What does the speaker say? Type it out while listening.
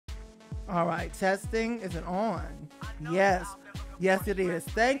All right, testing is it on? Yes, yes, it is.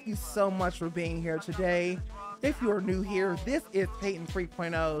 Thank you so much for being here today. If you are new here, this is Peyton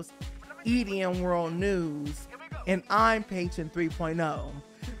 3.0's EDM World News, and I'm Peyton 3.0,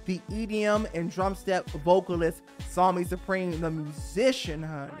 the EDM and drum step vocalist, Saw Me Supreme, the musician,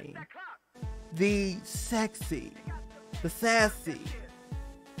 honey, the sexy, the sassy,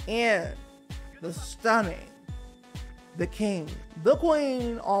 and the stunning, the king, the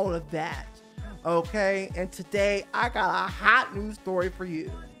queen, all of that. Okay, and today I got a hot news story for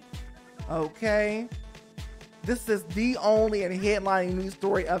you. Okay, this is the only and headlining news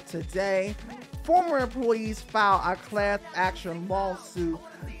story of today. Former employees file a class action lawsuit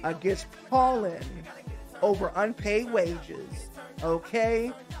against Pollen over unpaid wages.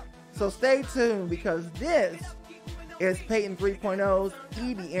 Okay, so stay tuned because this is Peyton 3.0's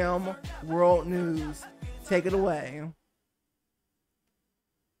EDM World News. Take it away.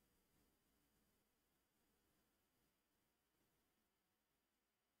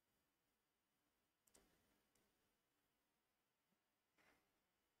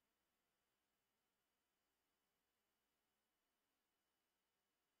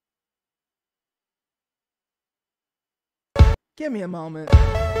 Give me a moment.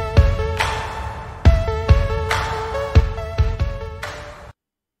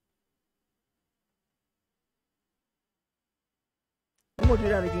 I'm gonna do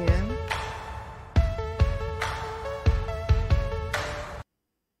that again.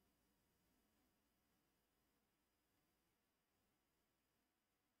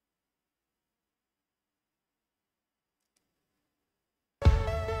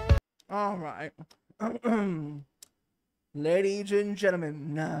 All right. Ladies and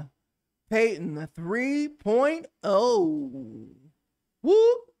gentlemen, Peyton 3.0.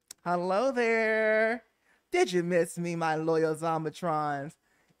 Whoop! Hello there. Did you miss me, my loyal Zombatrons?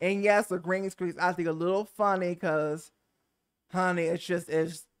 And yes, the green screen's I think a little funny because, honey, it's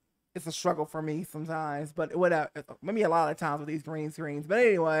a struggle for me sometimes. But whatever, maybe a lot of times with these green screens. But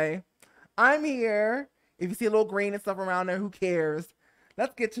anyway, I'm here. If you see a little green and stuff around there, who cares?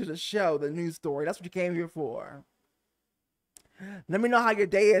 Let's get to the show, the news story. That's what you came here for. Let me know how your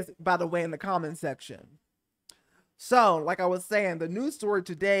day is, by the way, in the comment section. So, like I was saying, the news story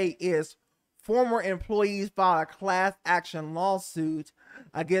today is former employees filed a class action lawsuit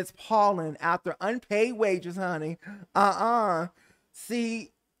against Pollen after unpaid wages, honey.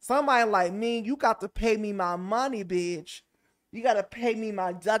 See, somebody like me, you got to pay me my money, bitch. You got to pay me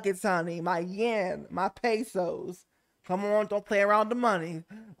my ducats, honey, my yen, my pesos. Come on, don't play around the money.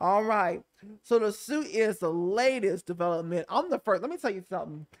 All right. So the suit is the latest development. I'm the first. Let me tell you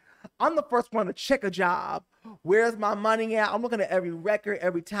something. I'm the first one to check a job. Where's my money at? I'm looking at every record,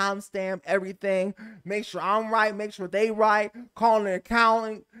 every timestamp, everything. Make sure I'm right. Make sure they right. Calling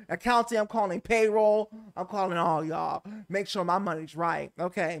accounting. I'm calling payroll. I'm calling all y'all. Make sure my money's right.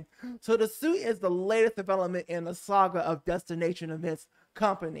 Okay. So the suit is the latest development in the saga of Destination Events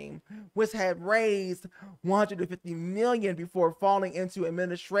Company, which had raised 150 million before falling into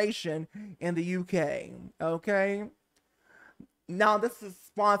administration in the UK. Okay. Now, this is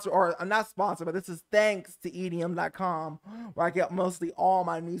sponsored, or not sponsored, but this is thanks to EDM.com, where I get mostly all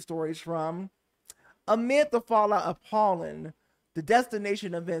my news stories from. Amid the fallout of Pollen, the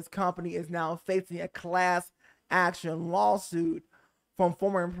Destination Events Company is now facing a class action lawsuit from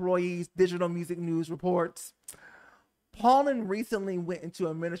former employees, Digital Music News reports. Pollen recently went into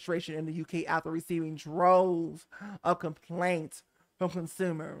administration in the UK after receiving droves of complaints from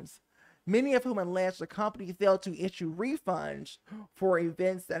consumers, many of whom alleged the company failed to issue refunds for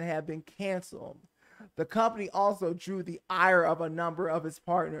events that had been canceled. The company also drew the ire of a number of its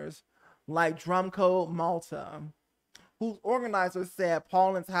partners, like Drumcode Malta, whose organizers said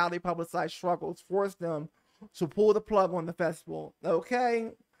Pollen's highly publicized struggles forced them to pull the plug on the festival.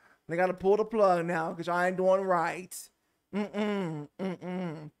 Okay? They gotta pull the plug now because I ain't doing right. They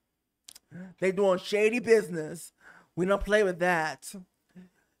doing shady business. We don't play with that.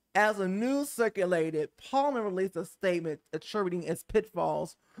 As the news circulated, Pollen released a statement attributing its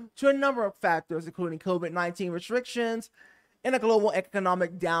pitfalls to a number of factors, including COVID-19 restrictions and a global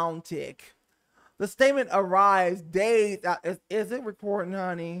economic downtick. The statement arrives days out. Is it recording,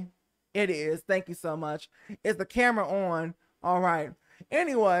 honey? It is. Thank you so much. Is the camera on? All right.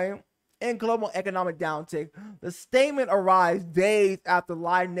 Anyway, in global economic downtick, the statement arrives days after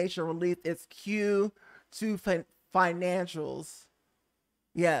Live Nation released its Q2 financials.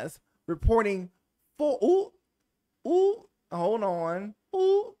 Yes, reporting for hold on.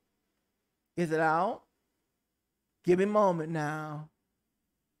 Is it out? Give me a moment now.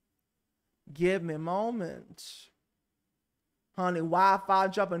 Give me a moment. Honey, Wi-Fi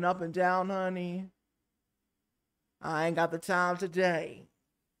jumping up and down, honey. I ain't got the time today.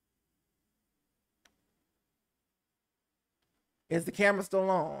 Is the camera still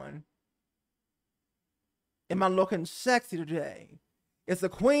on? Am I looking sexy today? Is the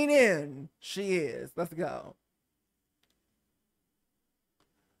queen in? She is. Let's go.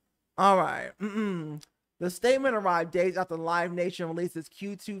 All right. The statement arrived days after Live Nation released its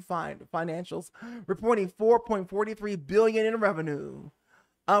Q2 financials, reporting $4.43 billion in revenue,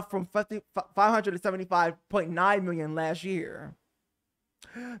 up from $575.9 million last year.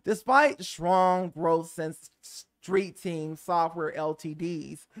 Despite strong growth since Street Team Software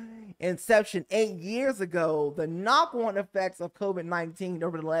Ltd's inception 8 years ago, the knock-on effects of COVID-19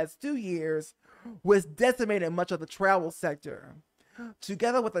 over the last 2 years was decimating much of the travel sector.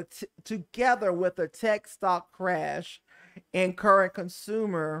 Together with a tech stock crash and current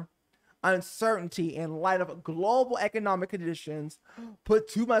consumer uncertainty in light of global economic conditions, put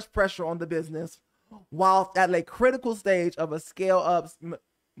too much pressure on the business while at a critical stage of a scale-up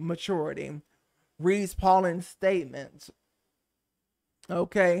maturity, reads Pollen's statement.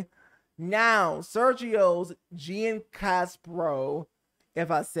 Okay, now Sergio's Giancaspro,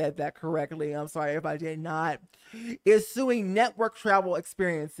 if I said that correctly, I'm sorry if I did not, is suing Network Travel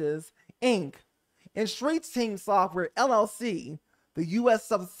Experiences, Inc. and Street Team Software, LLC, the U.S.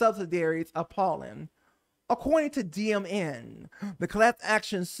 subsidiaries of Pollen. According to DMN, the class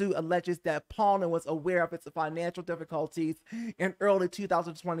action suit alleges that Pollen was aware of its financial difficulties in early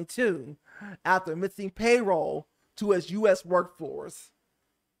 2022 after missing payroll to its U.S. workforce.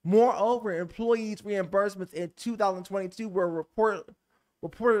 Moreover, employees' reimbursements in 2022 were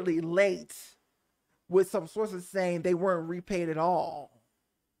reportedly late, with some sources saying they weren't repaid at all.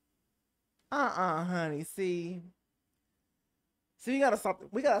 Honey, see, we gotta stop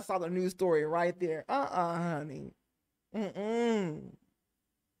the news story right there. Honey. Honey,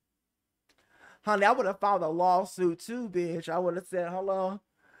 I would have filed a lawsuit too, bitch. I would have said, hello,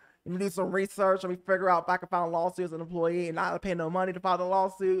 let me do some research. Let me figure out if I can file a lawsuit as an employee and not pay no money to file the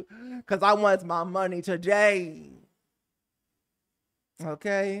lawsuit, because I want my money today.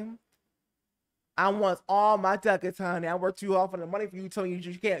 Okay? I want all my ducats, honey. I work too hard for the money for you telling you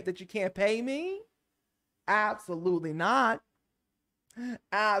that you can't pay me? Absolutely not.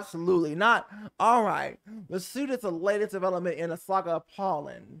 Absolutely not. All right. The suit is the latest development in a saga of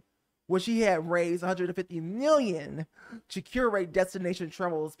Pollen, where she had raised $150 million to curate destination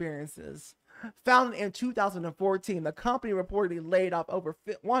travel experiences. Founded in 2014, the company reportedly laid off over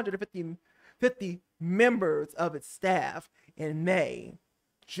 150 members of its staff in May,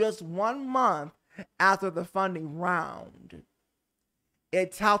 just 1 month after the funding round.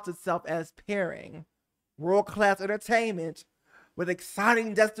 It touts itself as pairing world-class entertainment with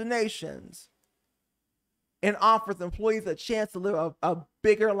exciting destinations and offers employees a chance to live a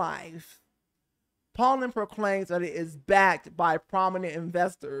bigger life. Pollen proclaims that it is backed by prominent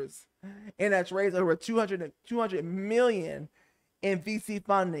investors and has raised over $200 million in VC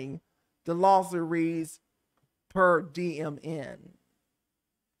funding, the lawsuit reads per DMN.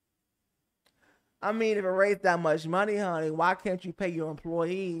 I mean, if it raised that much money, honey, why can't you pay your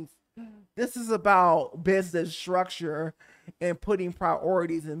employees? This is about business structure and putting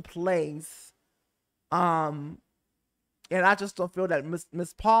priorities in place. And I just don't feel that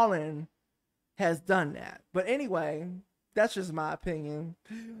Miss Pollen has done that. But anyway, that's just my opinion.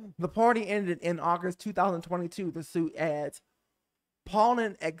 The party ended in August 2022. The suit adds,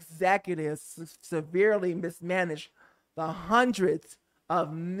 Pollen executives severely mismanaged the hundreds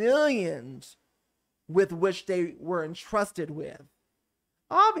of millions with which they were entrusted with.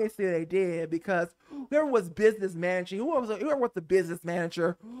 Obviously they did, because whoever was business managing, whoever was the business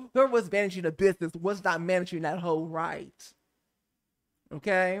manager, whoever was managing the business was not managing that whole right.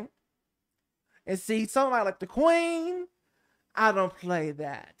 Okay? And see, somebody like the Queen, I don't play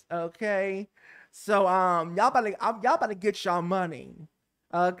that. Okay? So y'all about to get y'all money.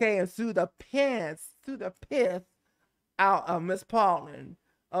 Okay, and sue the piss out of Miss Pollen.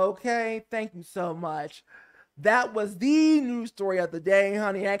 Okay, thank you so much. That was the news story of the day,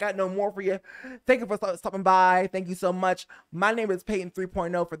 honey. I ain't got no more for you. Thank you for stopping by. Thank you so much. My name is Peyton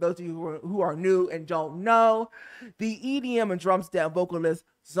 3.0. For those of you who are new and don't know, the EDM and drum step vocalist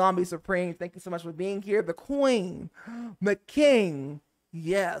Zombie Supreme. Thank you so much for being here. The Queen, the King,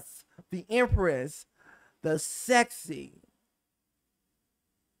 yes, the Empress, the Sexy,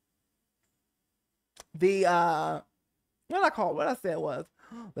 the what I said was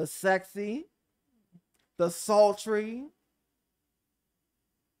the Sexy, the Sultry.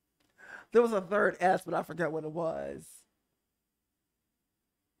 There was a third S, but I forget what it was.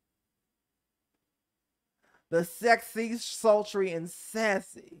 the sexy, sultry, and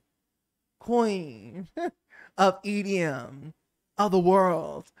sassy queen of EDM of the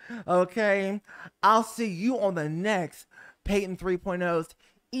world. Okay? I'll see you on the next Peyton 3.0's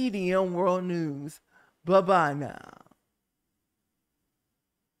EDM World News. Bye-bye now.